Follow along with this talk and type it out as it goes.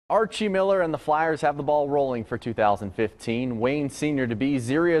Archie Miller and the Flyers have the ball rolling for 2015. Wayne senior-to-be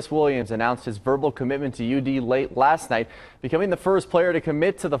Xeyrius Williams announced his verbal commitment to UD late last night, becoming the first player to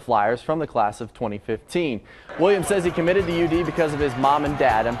commit to the Flyers from the class of 2015. Williams says he committed to UD because of his mom and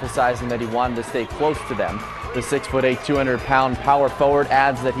dad, emphasizing that he wanted to stay close to them. The 6'8", 200-pound power forward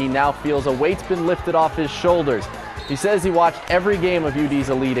adds that he now feels a weight's been lifted off his shoulders. He says he watched every game of UD's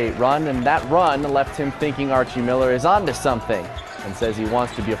Elite Eight run, and that run left him thinking Archie Miller is onto something, and says he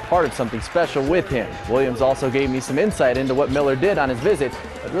wants to be a part of something special with him. Williams also gave me some insight into what Miller did on his visit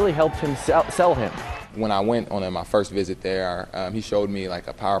that really helped him sell him. When I went on my first visit there, he showed me like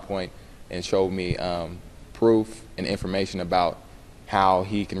a PowerPoint and showed me proof and information about how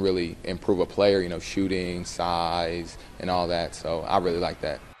he can really improve a player, shooting, size, and all that. So I really like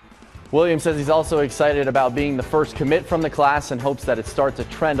that. Williams says he's also excited about being the first commit from the class and hopes that it starts a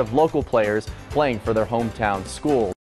trend of local players playing for their hometown school.